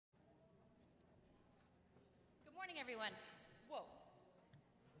everyone. Whoa.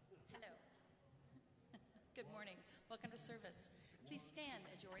 Hello. Good morning. Welcome to service. Please stand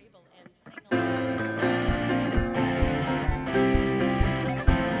as you're able and sing along.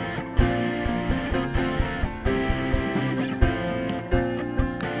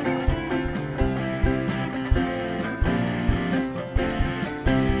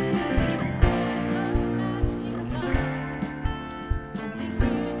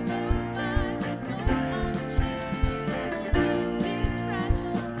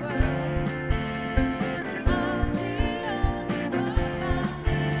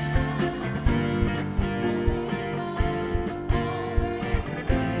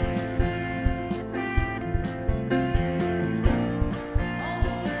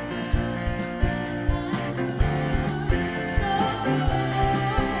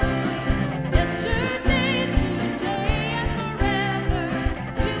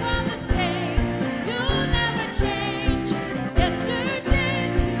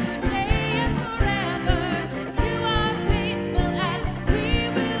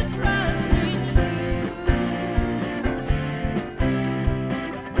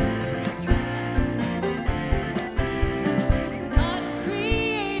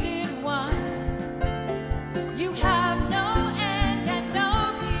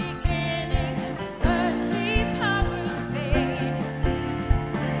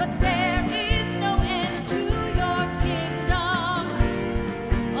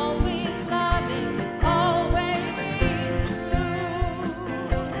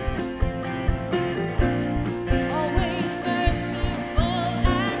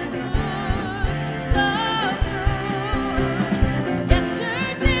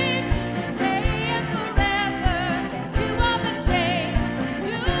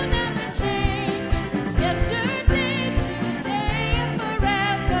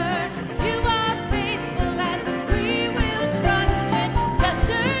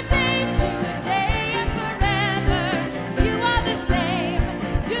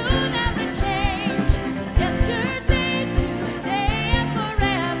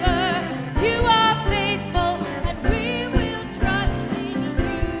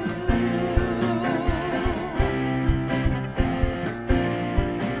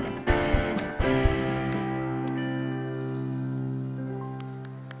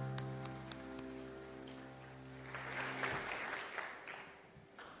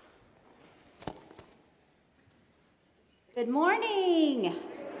 Good morning.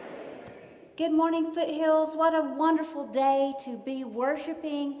 Good morning, Foothills. What a wonderful day to be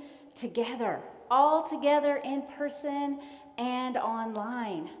worshiping together, all together in person and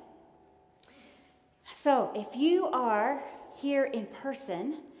online. So if you are here in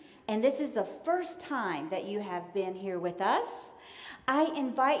person, and this is the first time that you have been here with us, I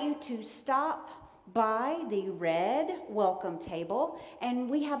invite you to stop by the red welcome table, and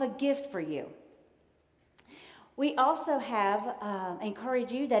we have a gift for you. We also have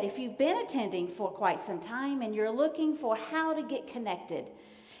encouraged you that if you've been attending for quite some time and you're looking for how to get connected,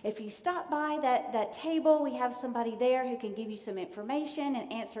 if you stop by that table, we have somebody there who can give you some information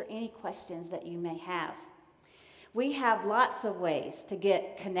and answer any questions that you may have. We have lots of ways to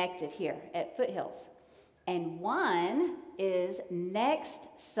get connected here at Foothills. And one is next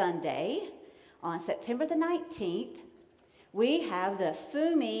Sunday on September the 19th, we have the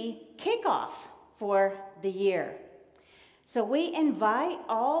FUMI kickoff for the year. So we invite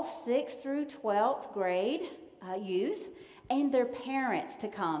all 6th through 12th grade youth and their parents to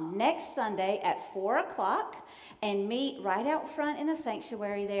come next Sunday at 4 o'clock and meet right out front in the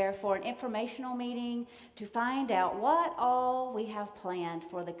sanctuary there for an informational meeting to find out what all we have planned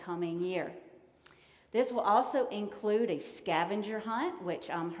for the coming year. This will also include a scavenger hunt, which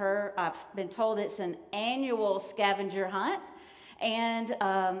I've been told it's an annual scavenger hunt, and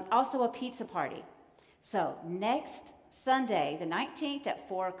also a pizza party. So next Sunday, the 19th at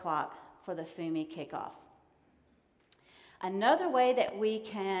 4 o'clock for the FUMI kickoff. Another way that we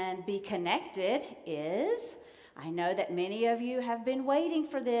can be connected is, I know that many of you have been waiting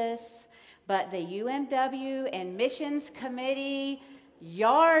for this, but the UMW and Missions Committee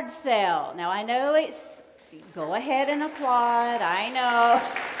yard sale. Now I know it's, go ahead and applaud, I know.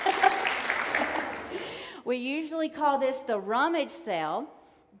 We usually call this the rummage sale,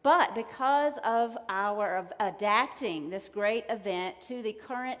 but because of our adapting this great event to the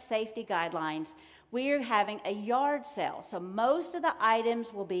current safety guidelines, we are having a yard sale. So most of the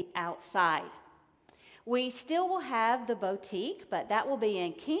items will be outside. We still will have the boutique, but that will be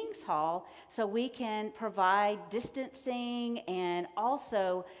in King's Hall, so we can provide distancing and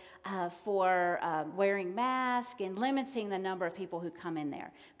also for wearing masks and limiting the number of people who come in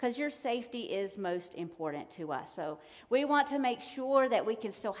there, because your safety is most important to us. So we want to make sure that we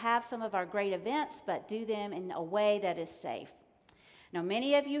can still have some of our great events, but do them in a way that is safe. Now,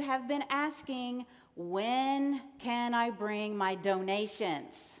 many of you have been asking, when can I bring my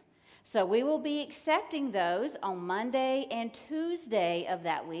donations? So we will be accepting those on Monday and Tuesday of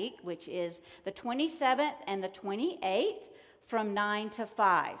that week, which is the 27th and the 28th from 9 to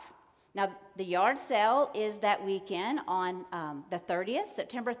 5. Now, the yard sale is that weekend on the 30th,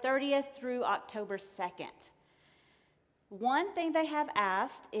 September 30th through October 2nd. One thing they have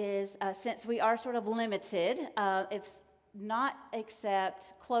asked is, since we are sort of limited, if not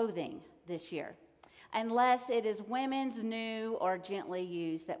accept clothing this year, unless it is women's new or gently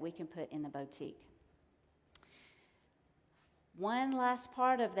used that we can put in the boutique. One last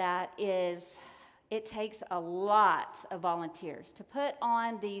part of that is it takes a lot of volunteers to put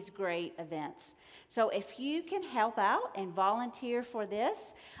on these great events. So if you can help out and volunteer for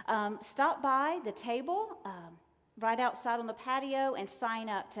this, stop by the table right outside on the patio and sign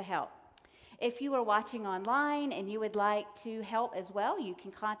up to help. If you are watching online and you would like to help as well, you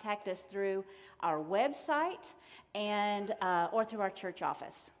can contact us through our website and or through our church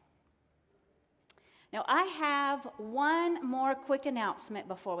office. Now, I have one more quick announcement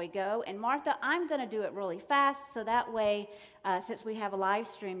before we go. And Martha, I'm going to do it really fast, so that way, since we have a live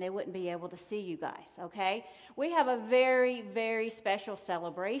stream, they wouldn't be able to see you guys, okay? We have a very, very special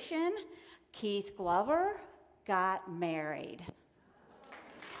celebration. Keith Glover got married.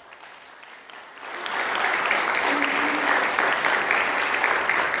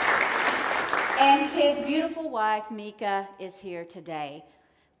 And his beautiful wife, Mika, is here today.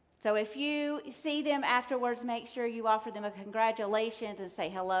 So if you see them afterwards, make sure you offer them a congratulations and say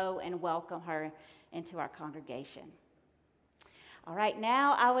hello and welcome her into our congregation. All right,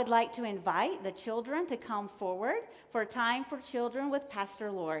 now I would like to invite the children to come forward for Time for Children with Pastor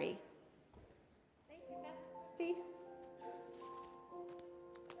Lori. Thank you, Pastor Steve.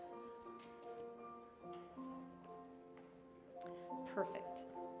 Perfect.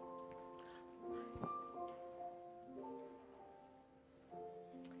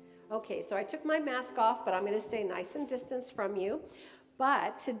 Okay, so I took my mask off, but I'm going to stay nice and distanced from you.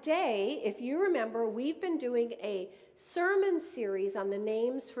 But today, if you remember, we've been doing a sermon series on the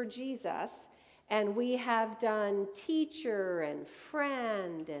names for Jesus, and we have done teacher and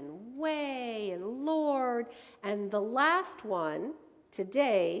friend and way and Lord, and the last one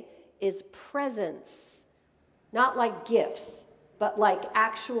today is presence. Not like gifts, but like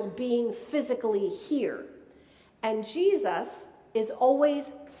actual being physically here. And Jesus is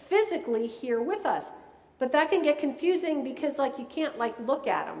always physically here with us. But that can get confusing because you can't look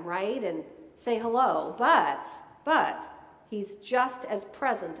at him, right? And say hello. But he's just as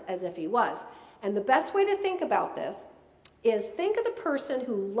present as if he was. And the best way to think about this is think of the person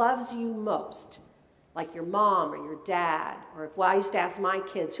who loves you most, like your mom or your dad. Or I used to ask my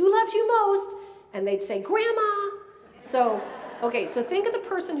kids, who loves you most? And they'd say, Grandma. So think of the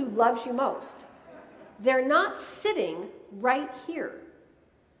person who loves you most. They're not sitting right here,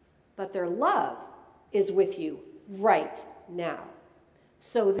 but their love is with you right now.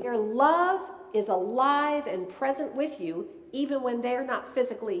 So their love is alive and present with you even when they're not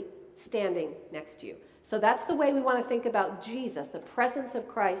physically standing next to you. So that's the way we want to think about Jesus. The presence of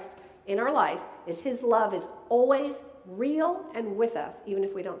Christ in our life is his love is always real and with us, even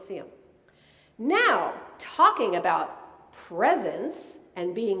if we don't see him. Now, talking about presence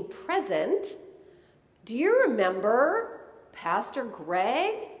and being present, do you remember Pastor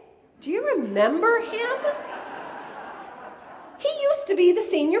Greg? Do you remember him? He used to be the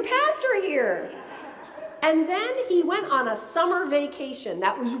senior pastor here. And then he went on a summer vacation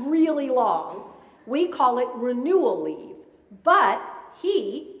that was really long. We call it renewal leave. But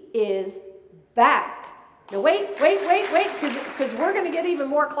he is back. Now wait, because we're going to get even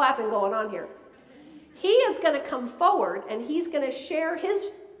more clapping going on here. He is going to come forward and he's going to share his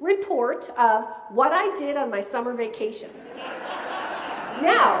report of what I did on my summer vacation.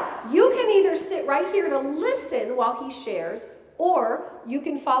 Now, you can either sit right here to listen while he shares, or you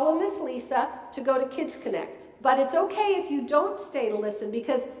can follow Miss Lisa to go to Kids Connect. But it's okay if you don't stay to listen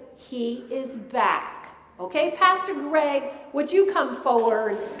because he is back. Okay, Pastor Greg, would you come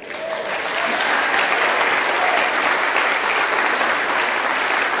forward?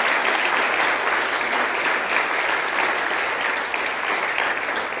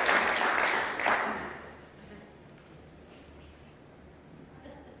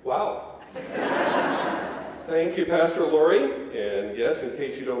 Wow. Thank you, Pastor Lori. And yes, in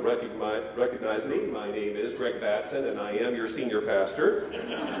case you don't recognize me, my name is Greg Batson, and I am your senior pastor.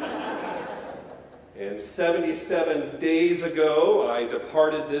 And 77 days ago, I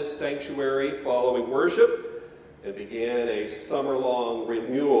departed this sanctuary following worship and began a summer-long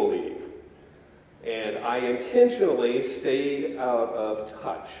renewal leave. And I intentionally stayed out of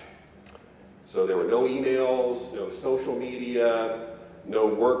touch. So there were no emails, no social media, no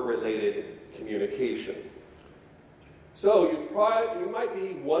work-related communication. So you might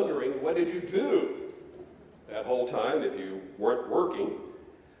be wondering, what did you do that whole time if you weren't working?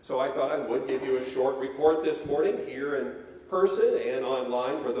 So I thought I would give you a short report this morning here in person and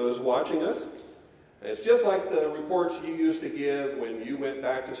online for those watching us. And it's just like the reports you used to give when you went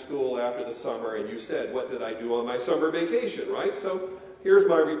back to school after the summer and you said, what did I do on my summer vacation, right? So here's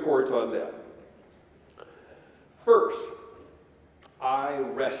my report on that. First, I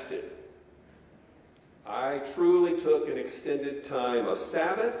rested. I truly took an extended time, a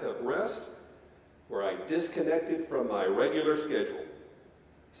Sabbath of rest, where I disconnected from my regular schedule.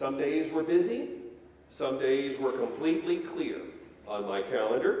 Some days were busy, some days were completely clear on my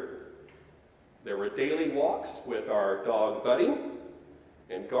calendar. There were daily walks with our dog Buddy,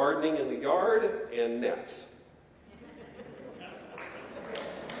 and gardening in the yard, and naps.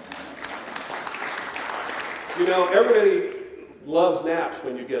 You know, everybody loves naps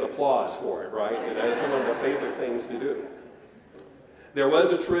when you get applause for it, right? And that's one of the favorite things to do. There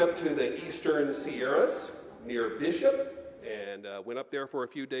was a trip to the Eastern Sierras near Bishop, and went up there for a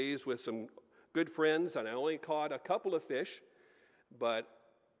few days with some good friends, and I only caught a couple of fish, but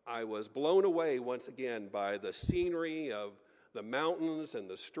I was blown away once again by the scenery of the mountains and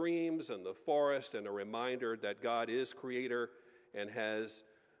the streams and the forest, and a reminder that God is creator and has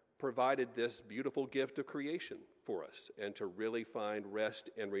provided this beautiful gift of creation for us, and to really find rest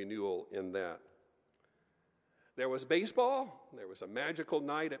and renewal in that. There was baseball. There was a magical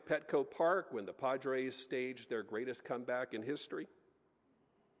night at Petco Park when the Padres staged their greatest comeback in history.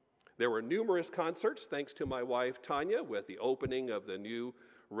 There were numerous concerts, thanks to my wife Tanya, with the opening of the new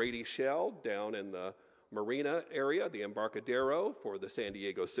Rady Shell down in the marina area, the Embarcadero, for the San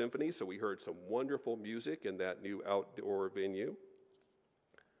Diego Symphony. So we heard some wonderful music in that new outdoor venue.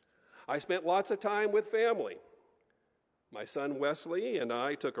 I spent lots of time with family. My son Wesley and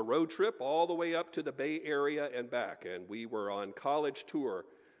I took a road trip all the way up to the Bay Area and back, and we were on college tour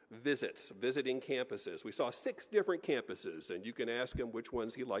visits, visiting campuses. We saw 6 different campuses, and you can ask him which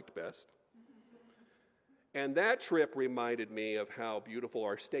ones he liked best. And that trip reminded me of how beautiful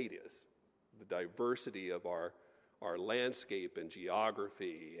our state is, the diversity of our landscape and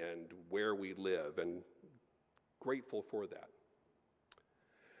geography and where we live, and grateful for that.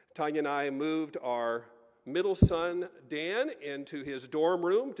 Tanya and I moved our middle son, Dan, into his dorm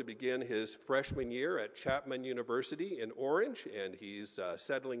room to begin his freshman year at Chapman University in Orange, and he's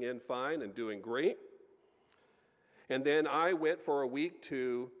settling in fine and doing great. And then I went for a week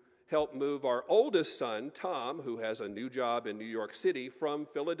to help move our oldest son, Tom, who has a new job in New York City, from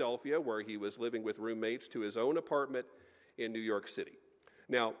Philadelphia, where he was living with roommates, to his own apartment in New York City.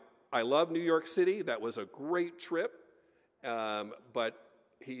 Now, I love New York City. That was a great trip, but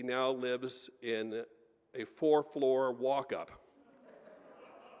he now lives in a 4-floor walk-up.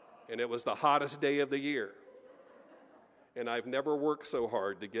 And it was the hottest day of the year. And I've never worked so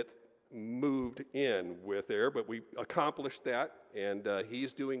hard to get moved in with there, but we accomplished that, and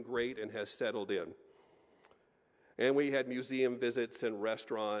he's doing great and has settled in. And we had museum visits and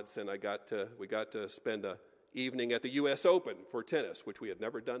restaurants, and we got to spend an evening at the U.S. Open for tennis, which we had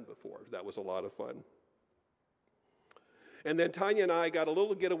never done before. That was a lot of fun. And then Tanya and I got a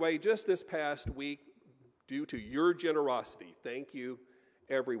little getaway just this past week due to your generosity. Thank you,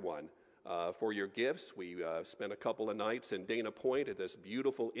 everyone, for your gifts. We spent a couple of nights in Dana Point at this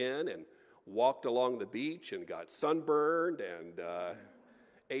beautiful inn and walked along the beach and got sunburned and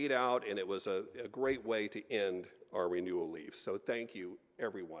ate out, and it was a great way to end our renewal leave. So thank you,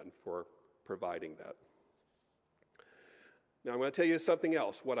 everyone, for providing that. Now I'm going to tell you something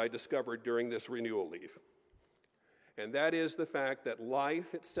else, what I discovered during this renewal leave. And that is the fact that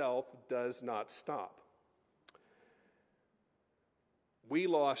life itself does not stop. We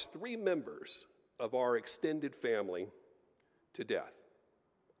lost 3 members of our extended family to death,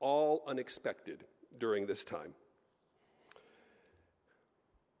 all unexpected during this time.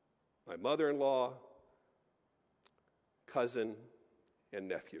 My mother-in-law, cousin, and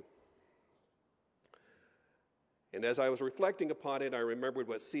nephew. And as I was reflecting upon it, I remembered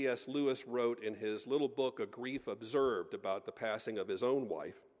what C.S. Lewis wrote in his little book, A Grief Observed, about the passing of his own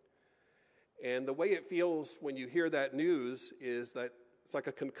wife. And the way it feels when you hear that news is that It's like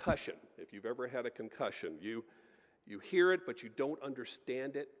a concussion. If you've ever had a concussion, you hear it, but you don't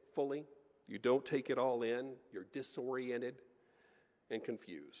understand it fully. You don't take it all in. You're disoriented and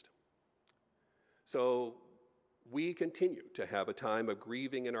confused. So we continue to have a time of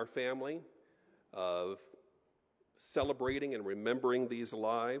grieving in our family, of celebrating and remembering these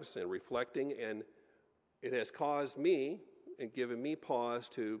lives and reflecting, and it has caused me and given me pause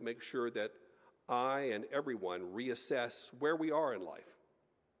to make sure that I and everyone reassess where we are in life,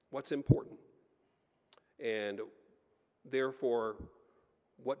 what's important, and therefore,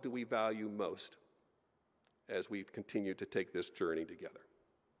 what do we value most as we continue to take this journey together.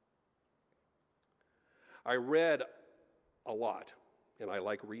 I read a lot, and I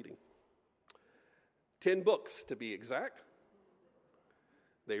like reading. 10 books, to be exact.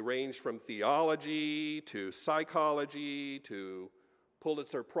 They range from theology to psychology to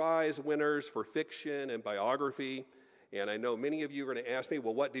Pulitzer Prize winners for fiction and biography. And I know many of you are going to ask me,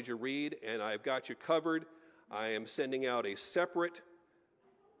 well, what did you read? And I've got you covered. I am sending out a separate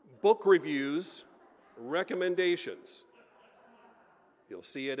book reviews recommendations. You'll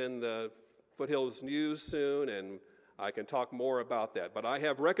see it in the Foothills News soon, and I can talk more about that. But I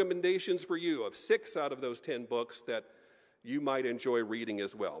have recommendations for you of 6 out of those 10 books that you might enjoy reading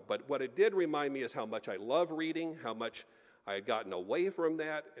as well. But what it did remind me is how much I love reading, how much I had gotten away from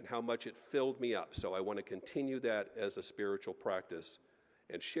that, and how much it filled me up. So I want to continue that as a spiritual practice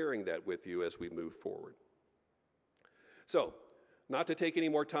and sharing that with you as we move forward. So, not to take any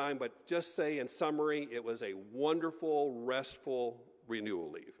more time, but just say in summary, it was a wonderful, restful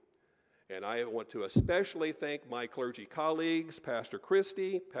renewal leave. And I want to especially thank my clergy colleagues, Pastor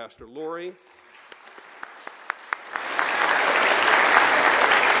Christy, Pastor Lori.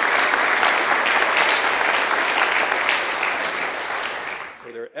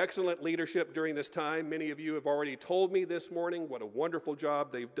 For their excellent leadership during this time. Many of you have already told me this morning what a wonderful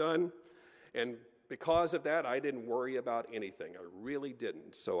job they've done. And because of that, I didn't worry about anything. I really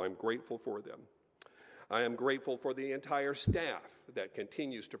didn't. So I'm grateful for them. I am grateful for the entire staff that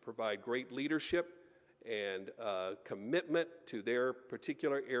continues to provide great leadership and commitment to their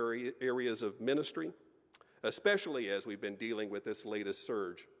particular areas of ministry, especially as we've been dealing with this latest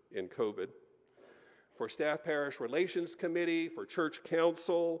surge in COVID. For Staff Parish Relations Committee, for Church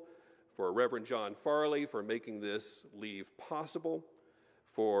Council, for Reverend John Farley for making this leave possible,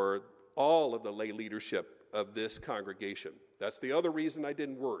 for all of the lay leadership of this congregation. That's the other reason I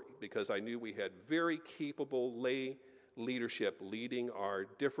didn't worry, because I knew we had very capable lay leadership leading our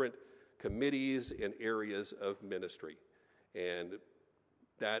different committees and areas of ministry. And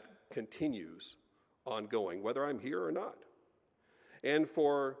that continues ongoing, whether I'm here or not. And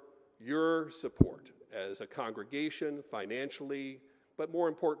for your support as a congregation, financially, but more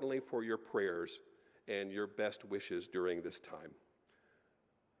importantly for your prayers and your best wishes during this time.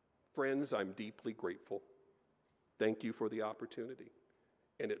 Friends, I'm deeply grateful. Thank you for the opportunity,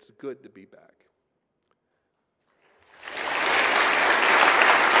 and it's good to be back.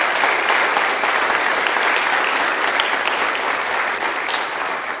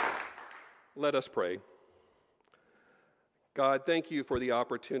 Let us pray. God, thank you for the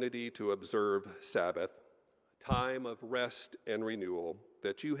opportunity to observe Sabbath, time of rest and renewal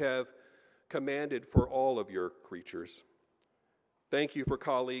that you have commanded for all of your creatures. Thank you for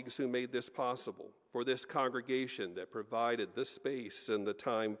colleagues who made this possible, for this congregation that provided the space and the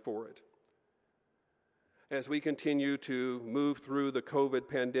time for it. As we continue to move through the COVID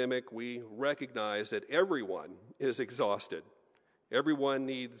pandemic, we recognize that everyone is exhausted. Everyone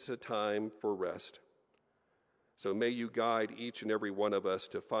needs a time for rest. So may you guide each and every one of us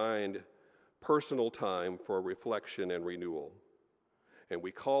to find personal time for reflection and renewal. And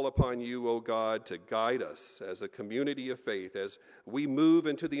we call upon you, O God, to guide us as a community of faith as we move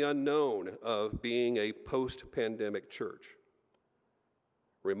into the unknown of being a post-pandemic church.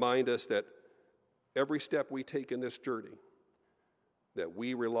 Remind us that every step we take in this journey, that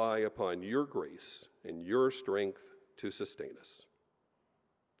we rely upon your grace and your strength to sustain us.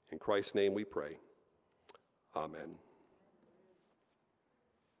 In Christ's name we pray. Amen.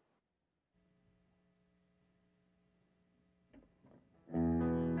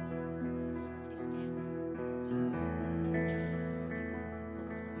 Please stand as you and join us to sing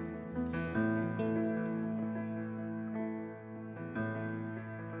Holy Spirit.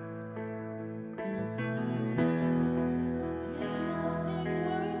 There's nothing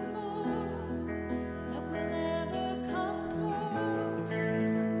worth more that will ever come close.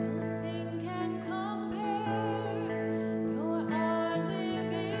 Nothing can compare.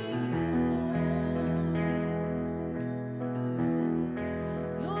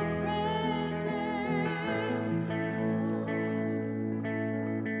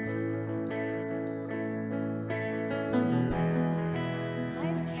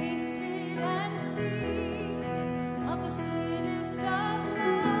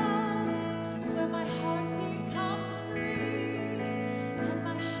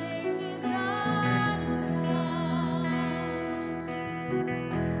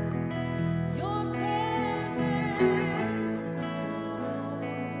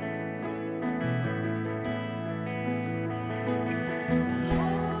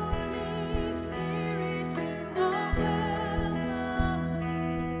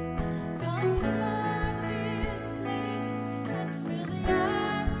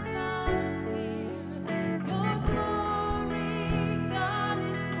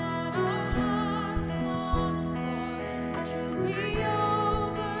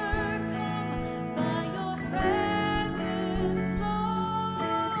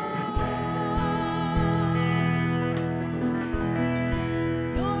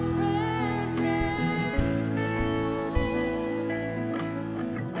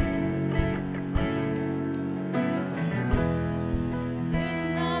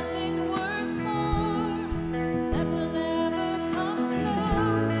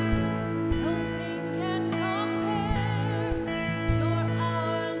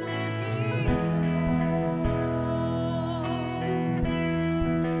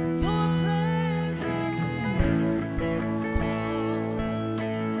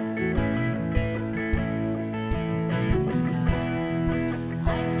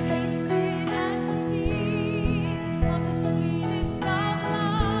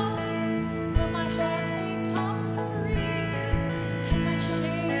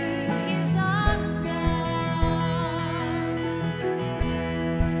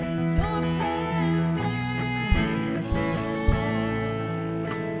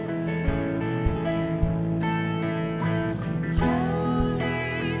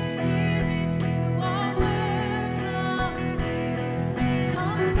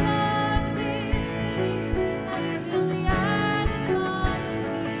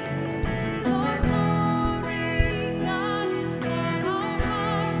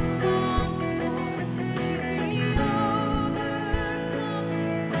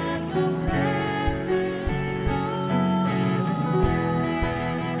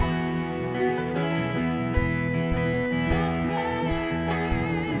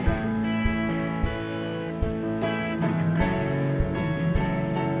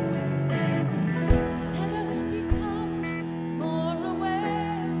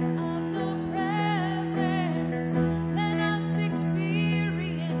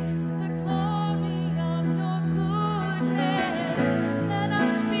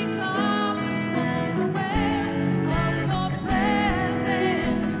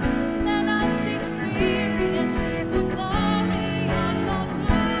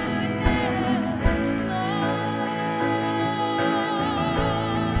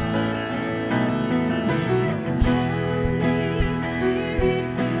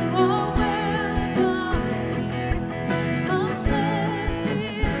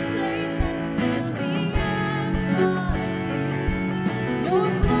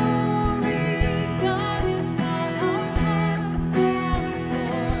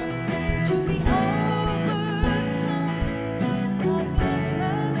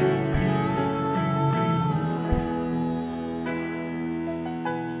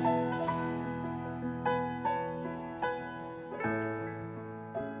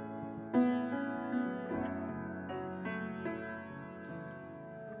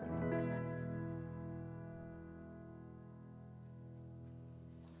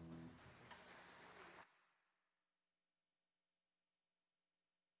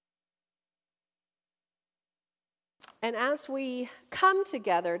 And as we come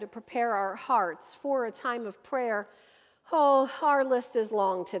together to prepare our hearts for a time of prayer, our list is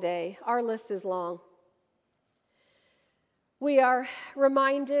long today. Our list is long. We are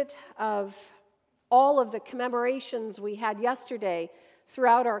reminded of all of the commemorations we had yesterday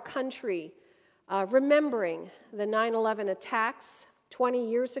throughout our country, remembering the 9/11 attacks 20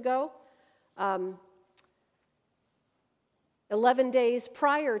 years ago. 11 days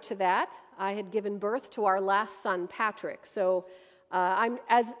prior to that, I had given birth to our last son, Patrick. So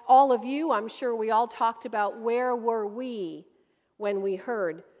as all of you, I'm sure we all talked about where were we when we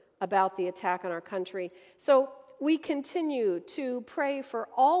heard about the attack on our country. So we continue to pray for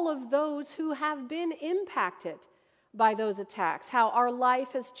all of those who have been impacted by those attacks, how our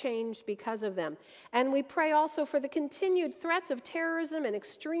life has changed because of them. And we pray also for the continued threats of terrorism and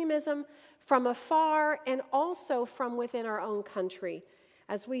extremism from afar and also from within our own country,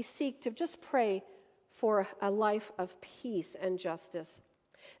 as we seek to just pray for a life of peace and justice.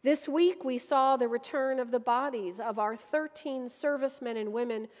 This week, we saw the return of the bodies of our 13 servicemen and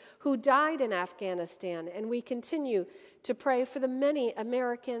women who died in Afghanistan, and we continue to pray for the many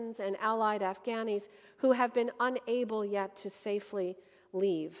Americans and allied Afghanis who have been unable yet to safely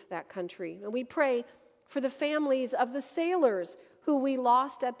leave that country. And we pray for the families of the sailors who we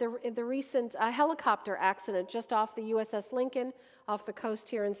lost at the recent helicopter accident just off the USS Lincoln off the coast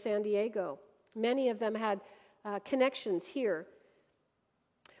here in San Diego. Many of them had connections here.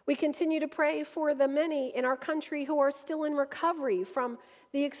 We continue to pray for the many in our country who are still in recovery from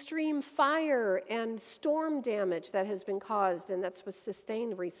the extreme fire and storm damage that has been caused and that was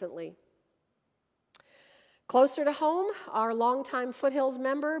sustained recently. Closer to home, our longtime Foothills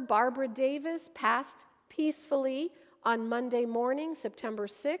member, Barbara Davis, passed peacefully on Monday morning, September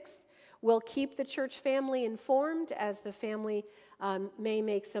 6th. We'll keep the church family informed as the family may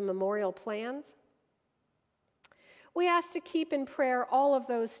make some memorial plans. We ask to keep in prayer all of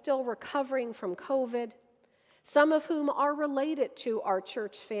those still recovering from COVID, some of whom are related to our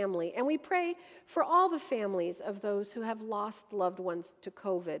church family. And we pray for all the families of those who have lost loved ones to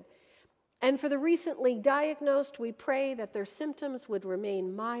COVID. And for the recently diagnosed, we pray that their symptoms would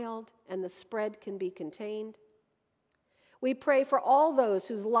remain mild and the spread can be contained. We pray for all those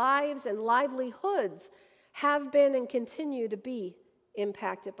whose lives and livelihoods have been and continue to be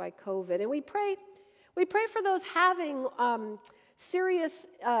impacted by COVID. And we pray for those having serious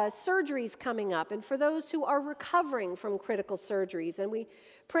surgeries coming up and for those who are recovering from critical surgeries. And we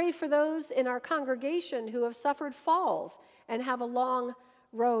pray for those in our congregation who have suffered falls and have a long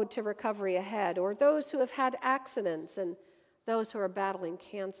road to recovery ahead, or those who have had accidents and those who are battling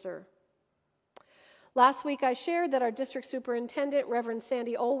cancer. Last week I shared that our district superintendent, Reverend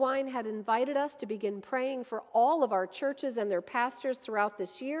Sandy Olwine, had invited us to begin praying for all of our churches and their pastors throughout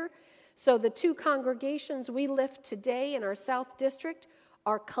this year. So the two congregations we lift today in our South District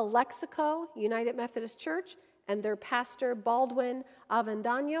are Calexico United Methodist Church and their pastor Baldwin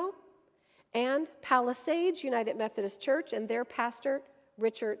Avendano, and Palisades United Methodist Church and their pastor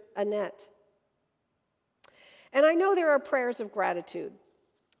Richard Annette. And I know there are prayers of gratitude.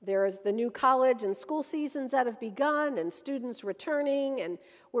 There is the new college and school seasons that have begun and students returning, and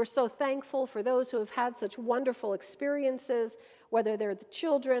we're so thankful for those who have had such wonderful experiences, whether they're the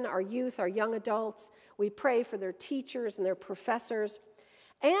children, our youth, our young adults. We pray for their teachers and their professors.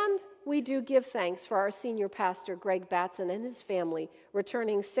 And we do give thanks for our senior pastor, Greg Batson, and his family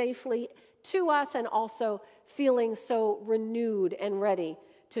returning safely to us and also feeling so renewed and ready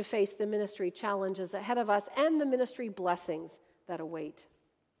to face the ministry challenges ahead of us and the ministry blessings that await.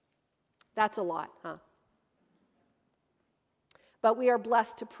 That's a lot, huh? But we are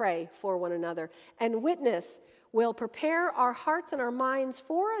blessed to pray for one another. And Witness will prepare our hearts and our minds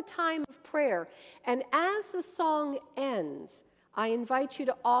for a time of prayer. And as the song ends, I invite you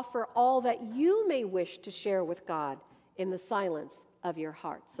to offer all that you may wish to share with God in the silence of your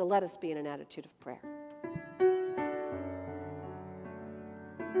heart. So let us be in an attitude of prayer.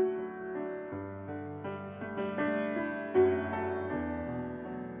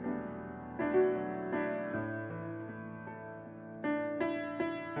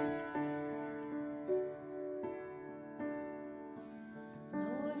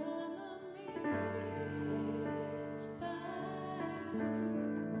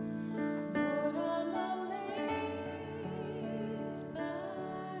 Lord, I'm amazed by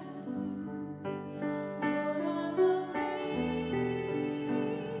you.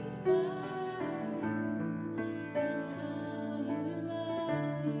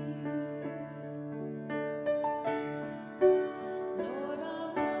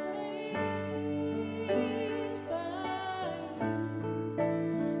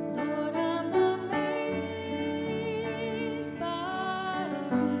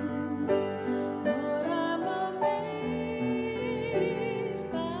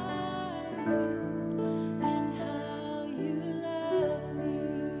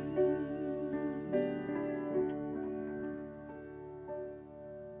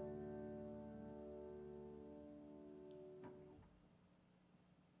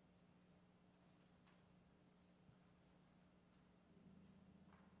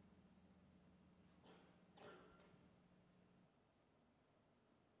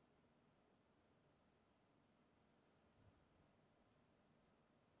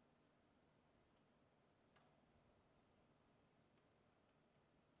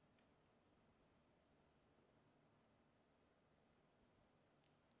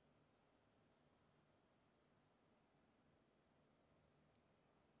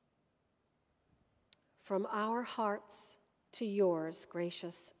 from our hearts to yours,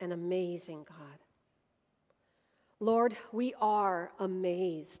 gracious and amazing God. Lord, we are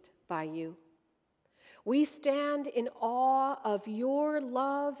amazed by you. We stand in awe of your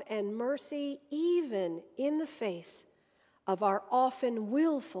love and mercy, even in the face of our often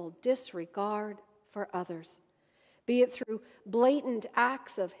willful disregard for others, be it through blatant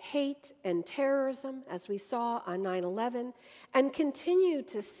acts of hate and terrorism, as we saw on 9/11, and continue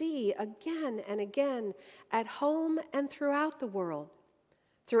to see again and again at home and throughout the world,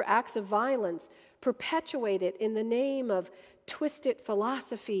 through acts of violence perpetuated in the name of twisted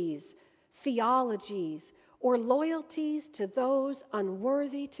philosophies, theologies, or loyalties to those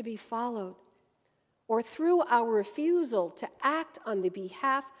unworthy to be followed, or through our refusal to act on the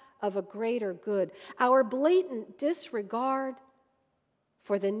behalf of a greater good, our blatant disregard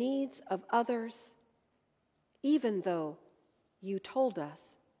for the needs of others, even though you told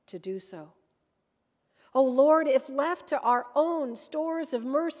us to do so. Oh Lord, if left to our own stores of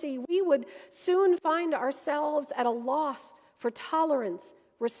mercy, we would soon find ourselves at a loss for tolerance,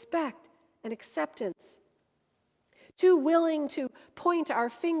 respect, and acceptance. Too willing to point our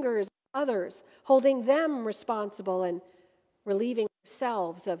fingers at others, holding them responsible and relieving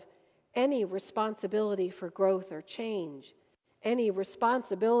ourselves of any responsibility for growth or change, any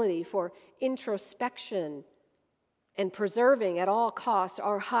responsibility for introspection, and preserving at all costs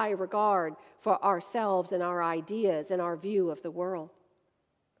our high regard for ourselves and our ideas and our view of the world.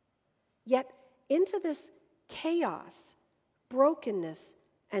 Yet into this chaos, brokenness,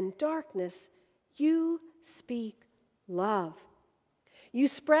 and darkness, you speak love. You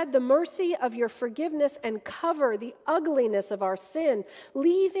spread the mercy of your forgiveness and cover the ugliness of our sin,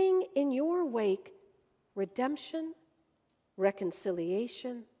 leaving in your wake redemption,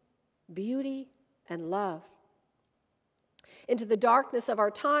 reconciliation, beauty, and love. Into the darkness of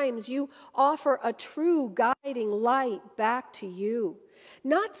our times, you offer a true guiding light back to you,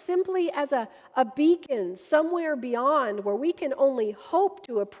 not simply as a beacon somewhere beyond where we can only hope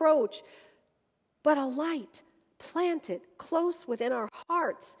to approach, but a light planted close within our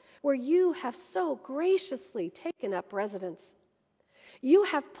hearts where you have so graciously taken up residence. You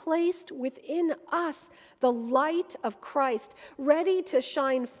have placed within us the light of Christ, ready to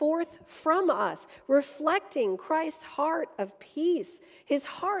shine forth from us, reflecting Christ's heart of peace, his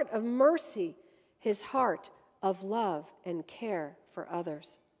heart of mercy, his heart of love and care for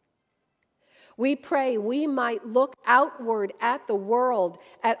others. We pray we might look outward at the world,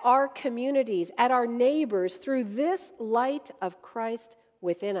 at our communities, at our neighbors through this light of Christ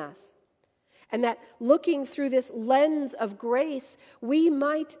within us. And that looking through this lens of grace, we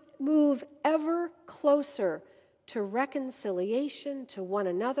might move ever closer to reconciliation to one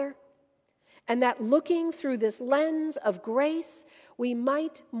another. And that looking through this lens of grace, we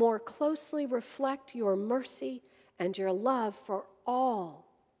might more closely reflect your mercy and your love for all.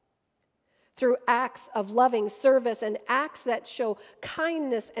 Through acts of loving service and acts that show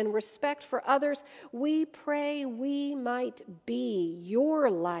kindness and respect for others, we pray we might be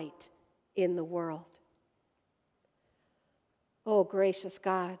your light in the world. Oh, gracious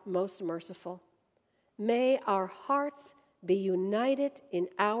God, most merciful, may our hearts be united in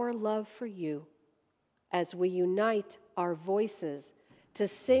our love for you as we unite our voices to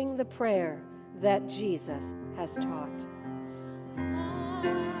sing the prayer that Jesus has taught.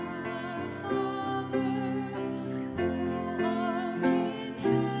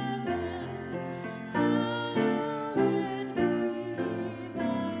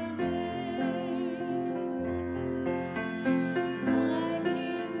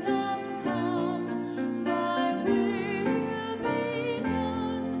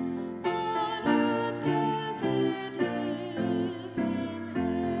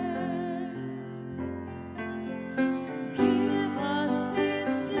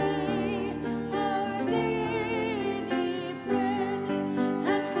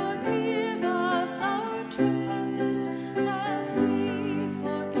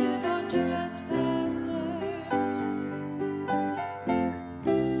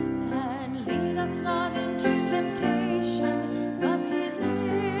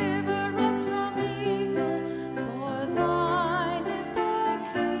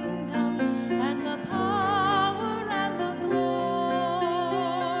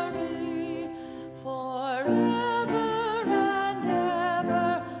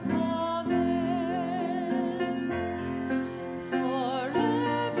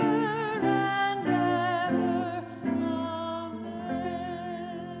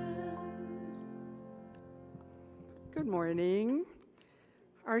 Good morning.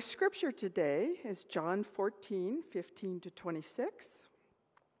 Our scripture today is John 14, 15 to 26.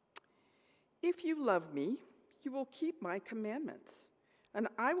 "If you love me, you will keep my commandments. And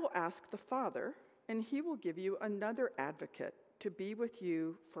I will ask the Father, and he will give you another advocate to be with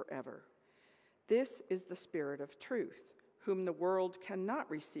you forever. This is the Spirit of truth, whom the world cannot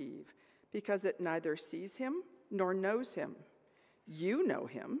receive, because it neither sees him nor knows him. You know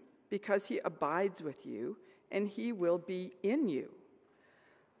him, because he abides with you, and he will be in you.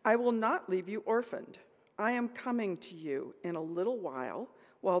 I will not leave you orphaned. I am coming to you in a little while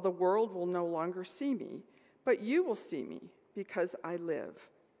the world will no longer see me, but you will see me, because I live.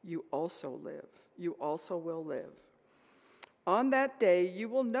 You also live. You also will live. On that day you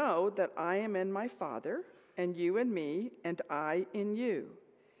will know that I am in my Father, and you in me, and I in you.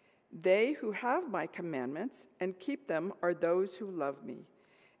 They who have my commandments and keep them are those who love me.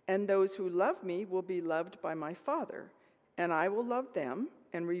 And those who love me will be loved by my Father, and I will love them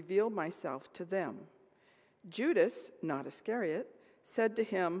and reveal myself to them." Judas, not Iscariot, said to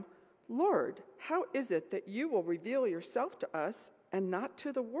him, "Lord, how is it that you will reveal yourself to us and not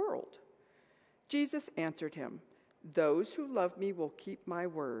to the world?" Jesus answered him, "Those who love me will keep my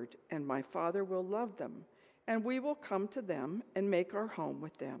word, and my Father will love them, and we will come to them and make our home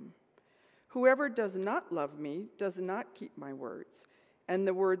with them. Whoever does not love me does not keep my words, and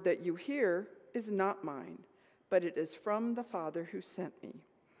the word that you hear is not mine, but it is from the Father who sent me.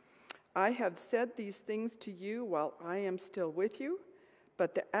 I have said these things to you while I am still with you,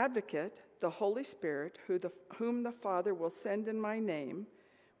 but the Advocate, the Holy Spirit, whom the Father will send in my name,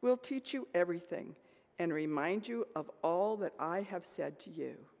 will teach you everything and remind you of all that I have said to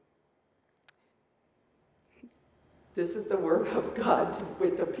you." This is the word of God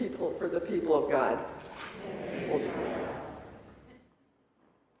with the people, for the people of God.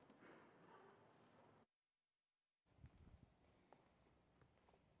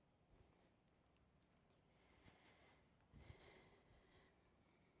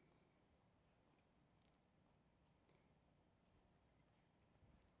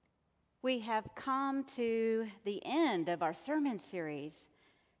 We have come to the end of our sermon series,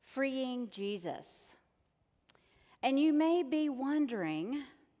 Freeing Jesus. And you may be wondering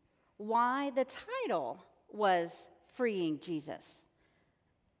why the title was Freeing Jesus.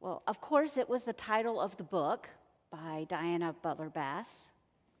 Well, of course, it was the title of the book by Diana Butler Bass.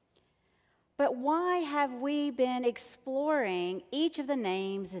 But why have we been exploring each of the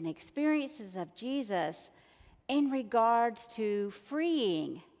names and experiences of Jesus in regards to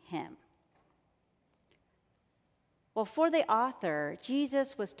freeing him? Well, for the author,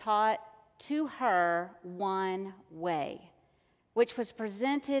 Jesus was taught to her one way, which was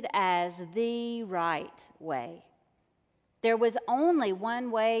presented as the right way. There was only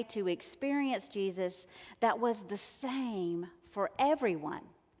one way to experience Jesus that was the same for everyone.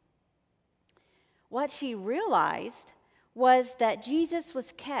 What she realized was that Jesus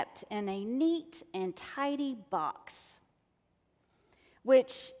was kept in a neat and tidy box,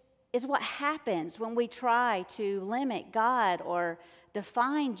 which is what happens when we try to limit God or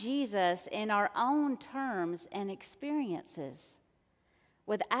define Jesus in our own terms and experiences,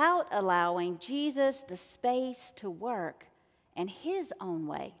 without allowing Jesus the space to work in his own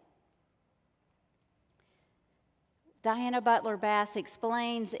way. Diana Butler Bass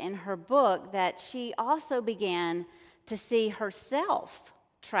explains in her book that she also began to see herself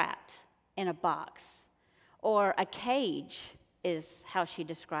trapped in a box, or a cage is how she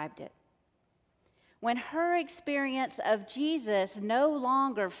described it, when her experience of Jesus no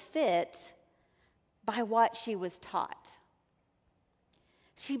longer fit by what she was taught.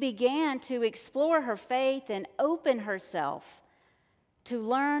 She began to explore her faith and open herself to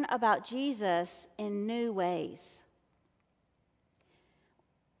learn about Jesus in new ways.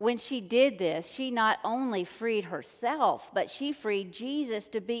 When she did this, she not only freed herself, but she freed Jesus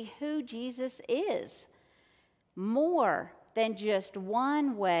to be who Jesus is, more than just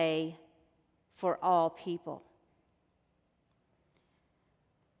one way for all people.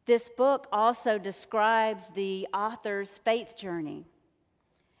 This book also describes the author's faith journey,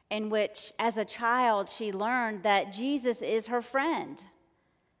 in which, as a child, she learned that Jesus is her friend.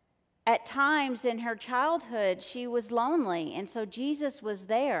 At times in her childhood, she was lonely, and so Jesus was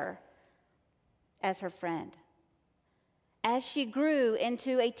there as her friend. As she grew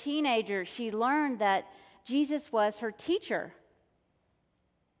into a teenager, she learned that Jesus was her teacher.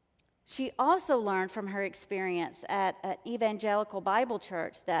 She also learned from her experience at an evangelical Bible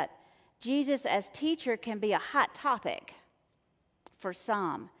church that Jesus as teacher can be a hot topic for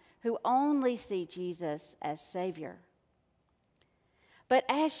some who only see Jesus as Savior. But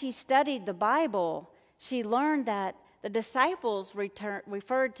as she studied the Bible, she learned that the disciples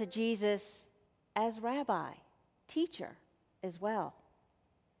referred to Jesus as rabbi, teacher as well.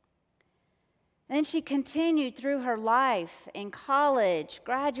 And then she continued through her life in college,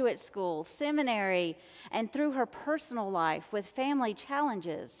 graduate school, seminary, and through her personal life with family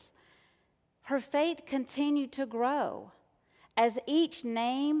challenges. Her faith continued to grow as each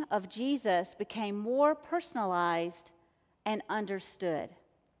name of Jesus became more personalized and understood.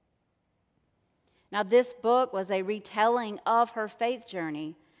 Now, this book was a retelling of her faith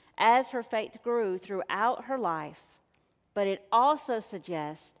journey as her faith grew throughout her life, but it also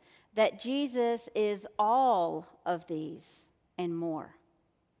suggests that Jesus is all of these and more.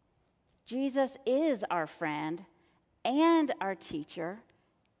 Jesus is our friend and our teacher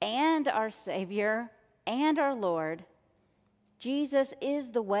and our Savior and our Lord. Jesus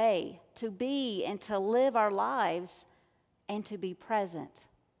is the way to be and to live our lives and to be present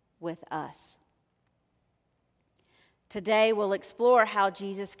with us. Today we'll explore how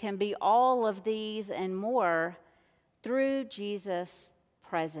Jesus can be all of these and more through Jesus'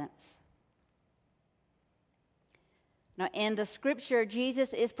 presence. Now, in the scripture,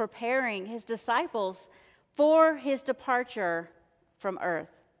 Jesus is preparing his disciples for his departure from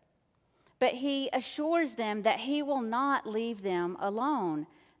earth. But he assures them that he will not leave them alone,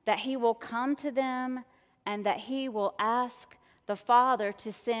 that he will come to them, and that he will ask the Father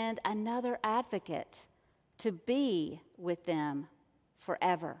to send another advocate to be with them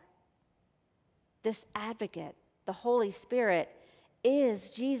forever. This advocate, the Holy Spirit, is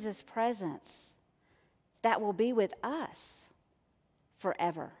Jesus' presence that will be with us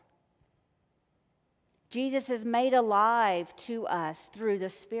forever. Jesus is made alive to us through the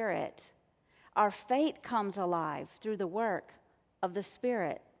Spirit. Our faith comes alive through the work of the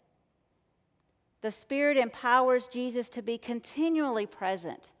Spirit. The Spirit empowers Jesus to be continually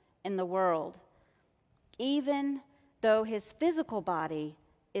present in the world, even though his physical body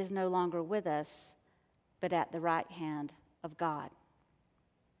is no longer with us, but at the right hand of God.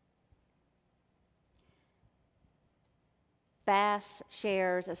 Bass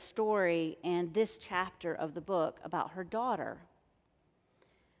shares a story in this chapter of the book about her daughter.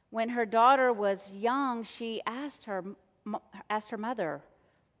 When her daughter was young, she asked her mother,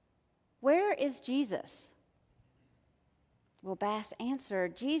 "Where is Jesus?" Well, Bass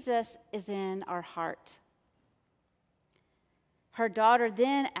answered, "Jesus is in our heart." Her daughter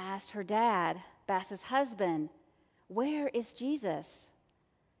then asked her dad, Bass's husband, "Where is Jesus?"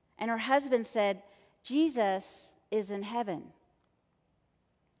 And her husband said, "Jesus is in heaven."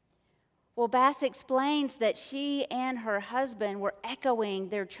 Well, Bass explains that she and her husband were echoing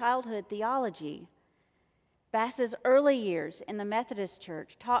their childhood theology. Bass's early years in the Methodist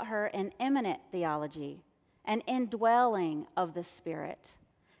Church taught her an immanent theology, an indwelling of the Spirit.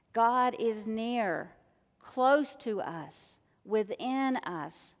 God is near, close to us, within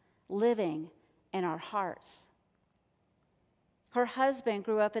us, living in our hearts. Her husband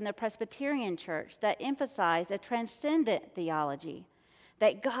grew up in the Presbyterian Church that emphasized a transcendent theology,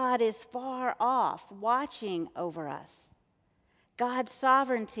 that God is far off, watching over us. God's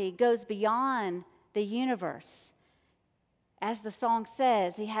sovereignty goes beyond the universe. As the song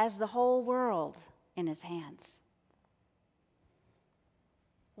says, he has the whole world in his hands.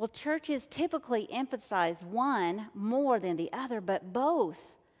 Well, churches typically emphasize one more than the other, but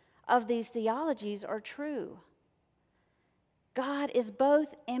both of these theologies are true. God is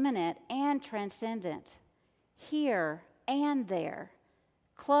both immanent and transcendent, here and there,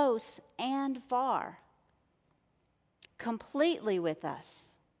 close and far, completely with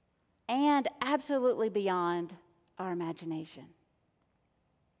us, and absolutely beyond our imagination.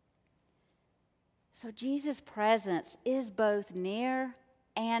 So Jesus' presence is both near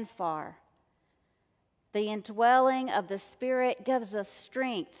and far. The indwelling of the Spirit gives us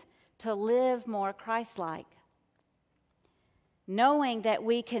strength to live more Christ-like. Knowing that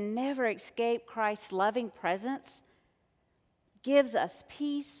we can never escape Christ's loving presence gives us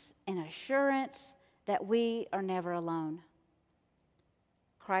peace and assurance that we are never alone.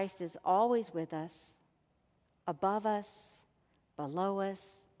 Christ is always with us, above us, below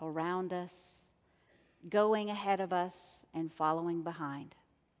us, around us, going ahead of us and following behind.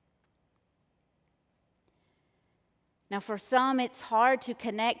 Now, for some, it's hard to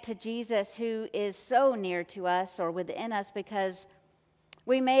connect to Jesus, who is so near to us or within us, because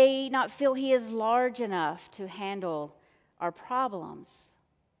we may not feel he is large enough to handle our problems.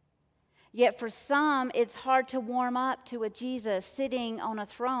 Yet for some, it's hard to warm up to a Jesus sitting on a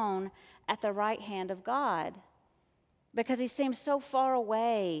throne at the right hand of God, because he seems so far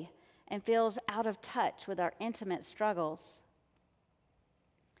away and feels out of touch with our intimate struggles.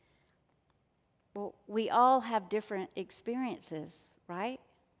 Well, we all have different experiences, right?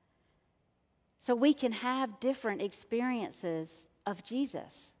 So we can have different experiences of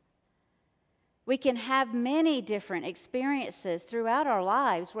Jesus. We can have many different experiences throughout our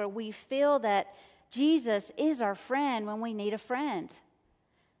lives where we feel that Jesus is our friend when we need a friend,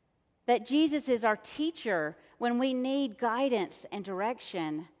 that Jesus is our teacher when we need guidance and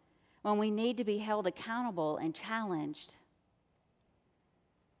direction, when we need to be held accountable and challenged.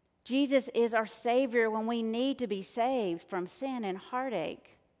 Jesus is our Savior when we need to be saved from sin and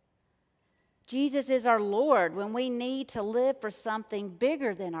heartache. Jesus is our Lord when we need to live for something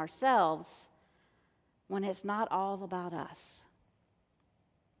bigger than ourselves, when it's not all about us.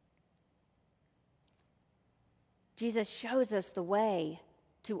 Jesus shows us the way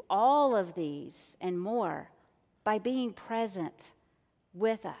to all of these and more by being present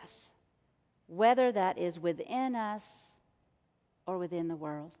with us, whether that is within us or within the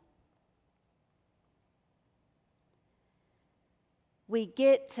world. We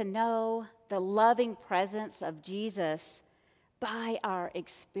get to know the loving presence of Jesus by our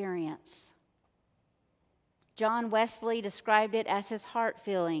experience. John Wesley described it as his heart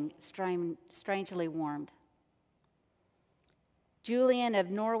feeling strangely warmed. Julian of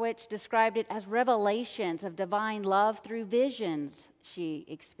Norwich described it as revelations of divine love through visions she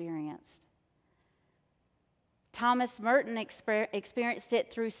experienced. Thomas Merton experienced it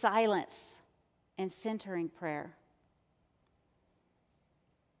through silence and centering prayer.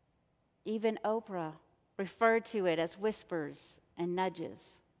 Even Oprah referred to it as whispers and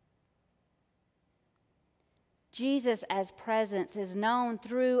nudges. Jesus as presence is known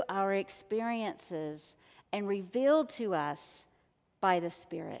through our experiences and revealed to us by the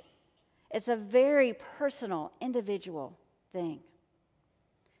Spirit. It's a very personal, individual thing.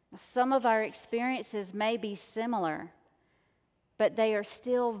 Now, some of our experiences may be similar, but they are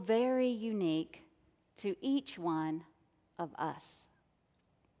still very unique to each one of us.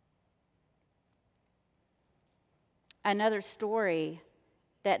 Another story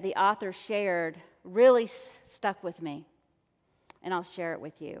that the author shared really stuck with me, and I'll share it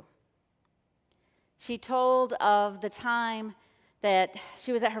with you. She told of the time that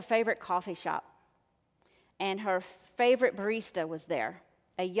she was at her favorite coffee shop, and her favorite barista was there,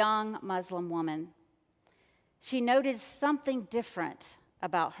 a young Muslim woman. She noticed something different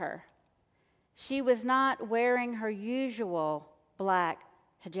about her. She was not wearing her usual black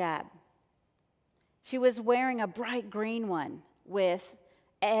hijab. She was wearing a bright green one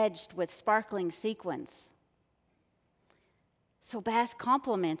edged with sparkling sequins. So Bass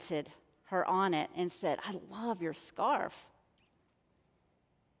complimented her on it and said, "I love your scarf."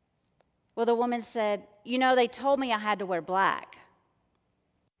 Well, the woman said, "They told me I had to wear black."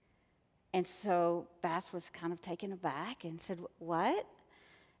 And so Bass was kind of taken aback and said, "What?"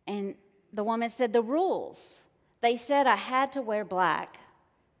 And the woman said, "The rules. They said I had to wear black,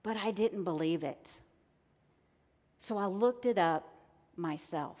 but I didn't believe it. So I looked it up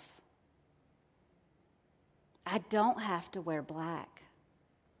myself. I don't have to wear black.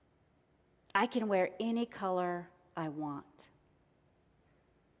 I can wear any color I want."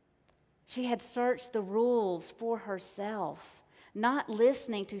 She had searched the rules for herself, not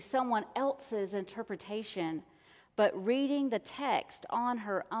listening to someone else's interpretation, but reading the text on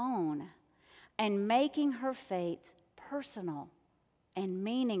her own and making her faith personal and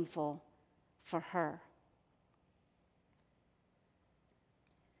meaningful for her.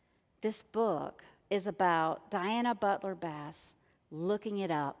 This book is about Diana Butler Bass looking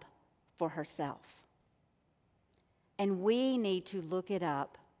it up for herself. And we need to look it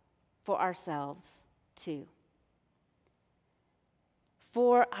up for ourselves too.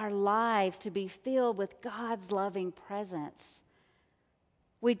 For our lives to be filled with God's loving presence,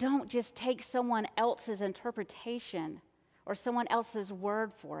 we don't just take someone else's interpretation or someone else's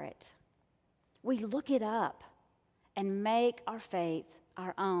word for it. We look it up and make our faith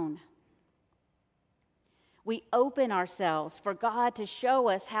our own. We open ourselves for God to show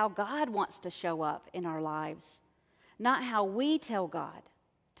us how God wants to show up in our lives, not how we tell God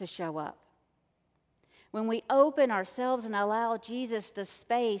to show up. When we open ourselves and allow Jesus the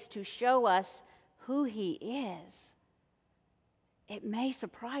space to show us who He is, it may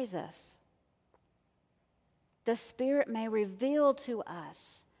surprise us. The Spirit may reveal to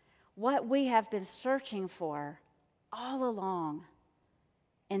us what we have been searching for all along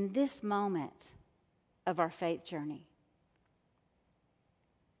in this moment of our faith journey.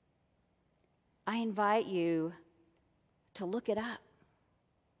 I invite you to look it up.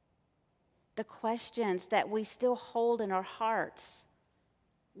 The questions that we still hold in our hearts,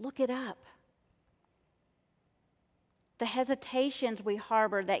 look it up. The hesitations we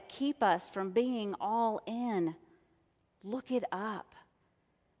harbor that keep us from being all in, look it up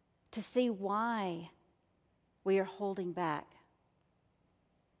to see why we are holding back.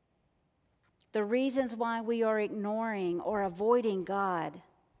 the reasons why we are ignoring or avoiding God,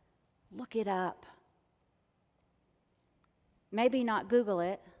 look it up. Maybe not Google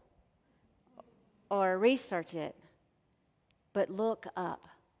it or research it, but look up.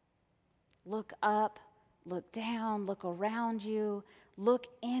 Look up, look down, look around you, look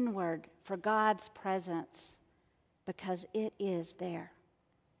inward for God's presence, because it is there.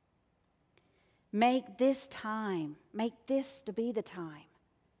 Make this to be the time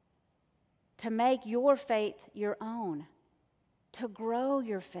to make your faith your own, to grow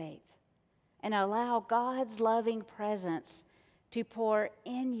your faith, and allow God's loving presence to pour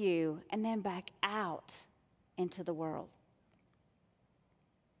in you and then back out into the world.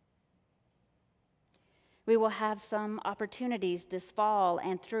 We will have some opportunities this fall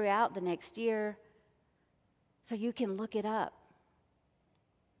and throughout the next year, so you can look it up,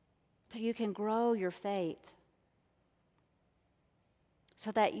 so you can grow your faith,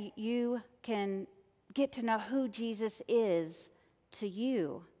 so that you can get to know who Jesus is to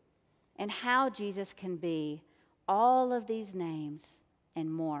you and how Jesus can be all of these names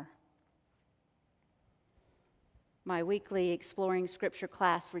and more. My weekly Exploring Scripture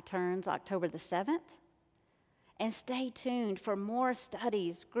class returns October the 7th. And stay tuned for more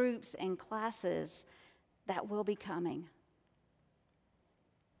studies, groups, and classes that will be coming.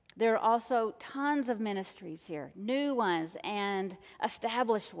 There are also tons of ministries here, new ones and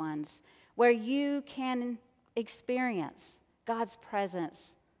established ones, where you can experience God's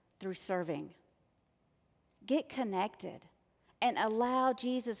presence through serving. Get connected and allow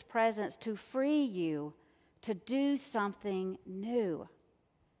Jesus' presence to free you to do something new,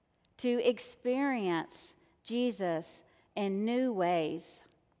 to experience Jesus in new ways,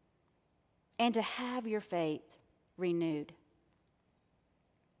 and to have your faith renewed.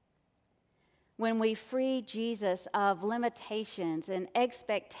 When we free Jesus of limitations and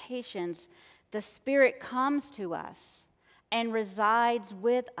expectations, the Spirit comes to us and resides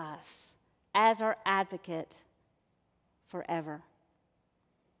with us as our advocate forever.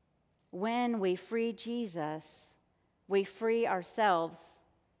 When we free Jesus, we free ourselves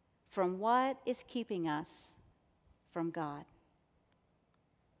from what is keeping us from God.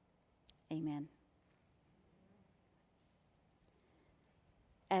 Amen.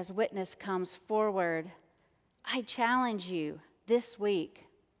 As Witness comes forward, I challenge you this week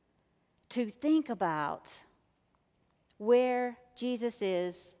to think about where Jesus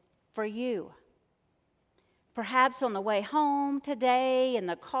is for you. Perhaps on the way home today in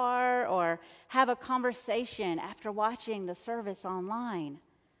the car, or have a conversation after watching the service online.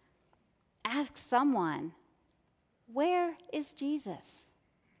 Ask someone, where is Jesus?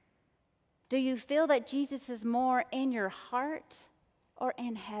 Do you feel that Jesus is more in your heart or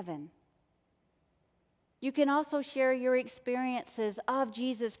in heaven? You can also share your experiences of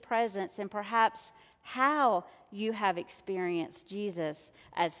Jesus' presence and perhaps how you have experienced Jesus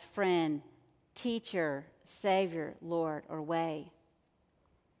as friend, teacher, Savior, Lord, or way.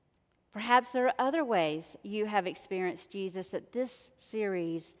 Perhaps there are other ways you have experienced Jesus that this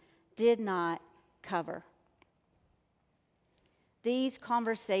series did not cover. These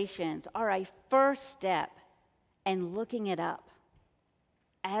conversations are a first step in looking it up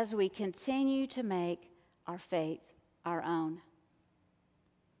as we continue to make our faith our own.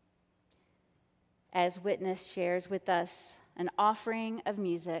 As Witness shares with us an offering of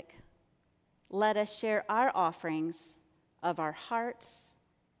music, let us share our offerings of our hearts,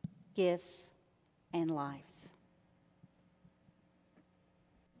 gifts, and lives.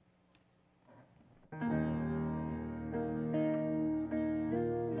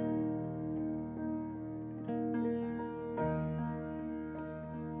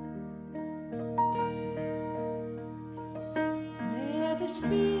 Where the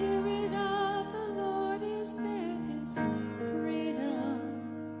Spirit of the Lord is, there is freedom.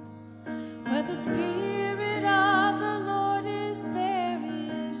 Where the Spirit of the Lord is, there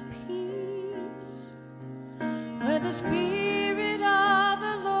is peace. Where the Spirit of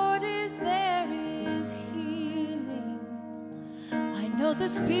the Lord is, there is healing. I know the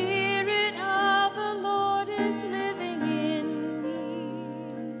Spirit of the Lord is living in me.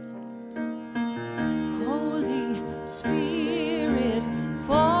 Holy Spirit,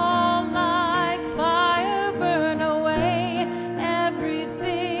 fall like fire, burn away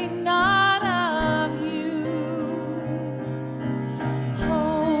everything not of you.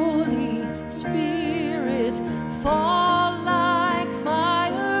 Holy Spirit, fall like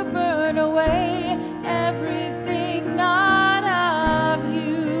fire, burn away everything not of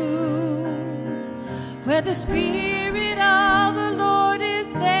you. Where the Spirit of the Lord is,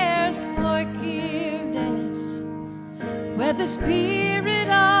 there's forgiveness. Where the Spirit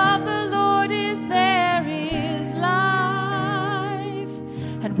of the Lord is,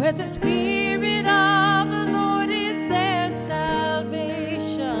 Where the Spirit of the Lord is, there's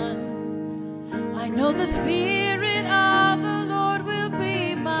salvation. I know the Spirit of the Lord will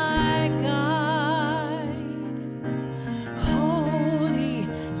be my guide. Holy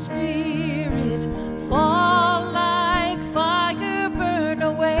Spirit, fall like fire, burn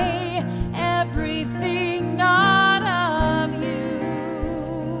away everything not of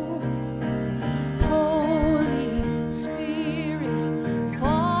you. Holy Spirit,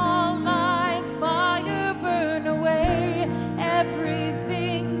 fall like fire, burn away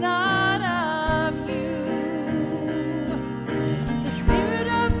everything not of you. The spirit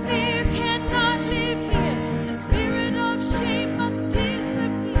of fear cannot live here. The spirit of shame must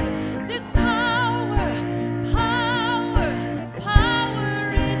disappear. There's power, power,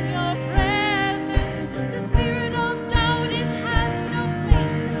 power in your presence. The spirit of doubt, it has no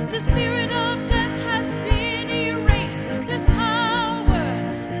place. The spirit of death has been erased. There's power,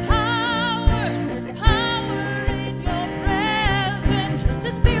 power, power in your presence.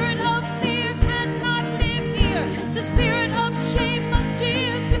 The spirit of fear cannot live here. The spirit of shame must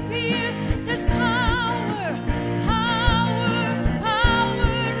disappear. There's power, power,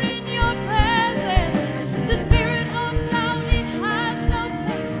 power in your presence. The spirit of doubt, it has no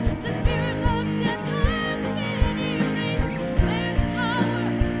place. The spirit of death has been erased. There's power,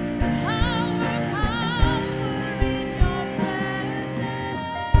 power, power in your presence.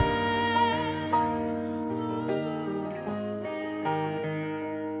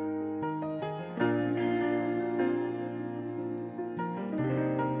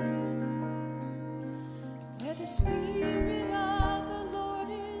 Where the Spirit of the Lord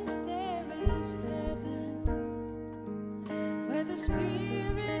is, there is heaven. Where the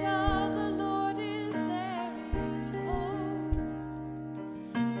Spirit of the Lord is, there is hope.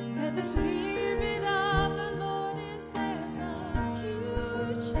 Where the Spirit of the Lord is, there's a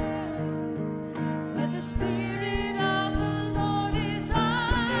future. Where the Spirit of the Lord is, I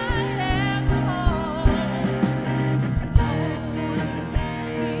am home. Holy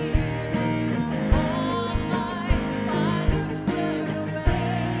Spirit, fall like fire, burn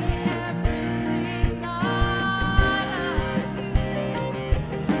away everything not of you.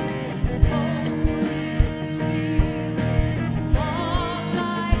 Holy Spirit, fall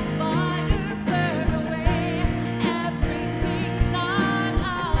like fire, burn away everything not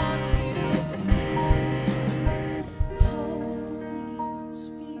of you. Holy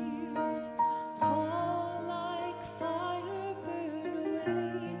Spirit, fall like fire, burn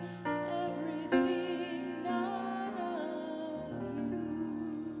away everything not of you.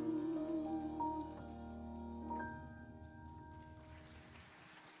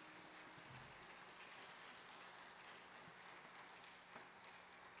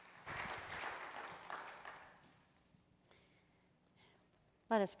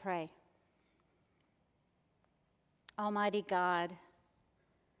 Let us pray. Almighty God,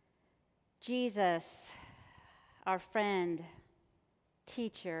 Jesus, our friend,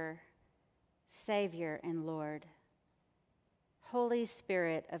 teacher, Savior, and Lord, Holy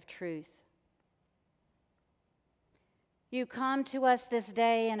Spirit of truth, you come to us this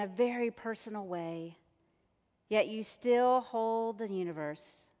day in a very personal way, yet you still hold the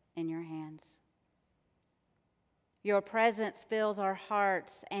universe in your hands. Your presence fills our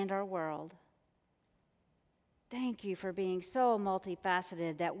hearts and our world. Thank you for being so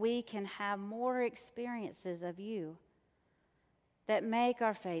multifaceted that we can have more experiences of you that make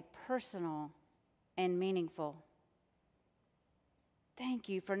our faith personal and meaningful. Thank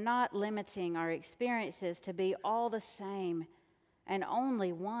you for not limiting our experiences to be all the same and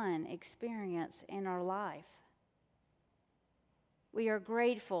only one experience in our life. We are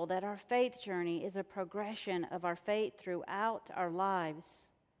grateful that our faith journey is a progression of our faith throughout our lives,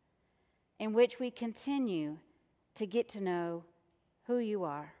 in which we continue to get to know who you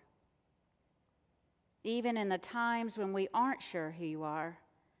are. Even in the times when we aren't sure who you are,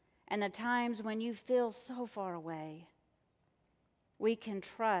 and the times when you feel so far away, we can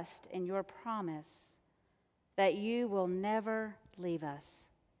trust in your promise that you will never leave us,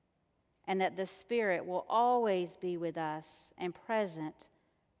 and that the Spirit will always be with us and present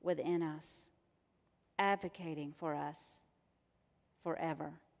within us, advocating for us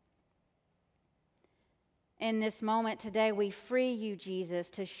forever. In this moment today, we free you, Jesus,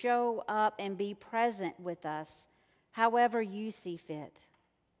 to show up and be present with us however you see fit.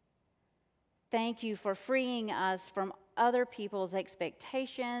 Thank you for freeing us from other people's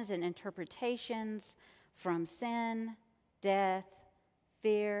expectations and interpretations, from sin, death,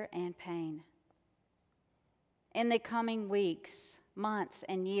 fear, and pain. In the coming weeks, months,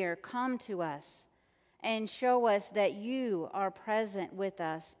 and year, come to us and show us that you are present with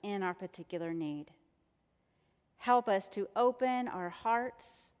us in our particular need. Help us to open our hearts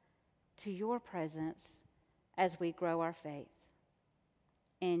to your presence as we grow our faith.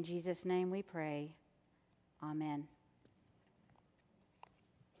 In Jesus' name we pray. Amen.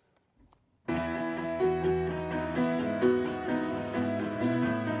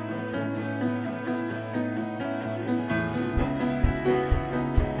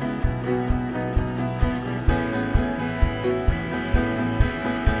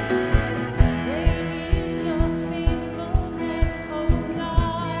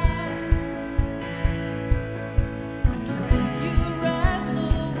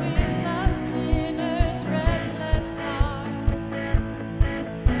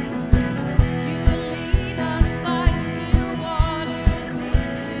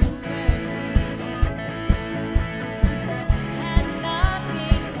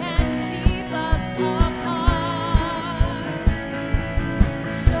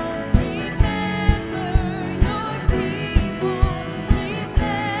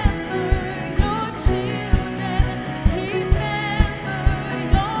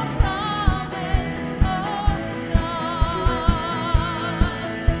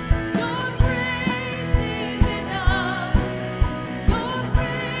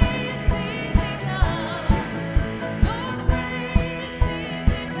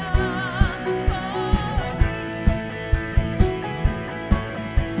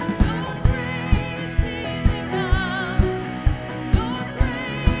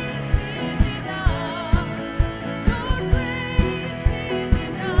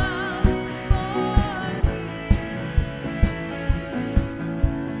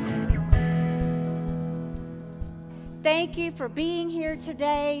 Thank you for being here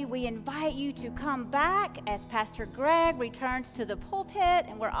today. We invite you to come back as Pastor Greg returns to the pulpit,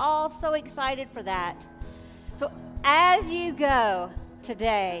 and we're all so excited for that. So as you go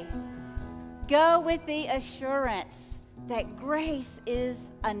today, go with the assurance that grace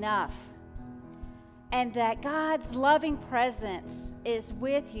is enough and that God's loving presence is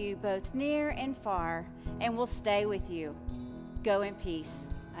with you both near and far and will stay with you. Go in peace.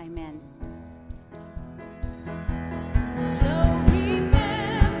 Amen.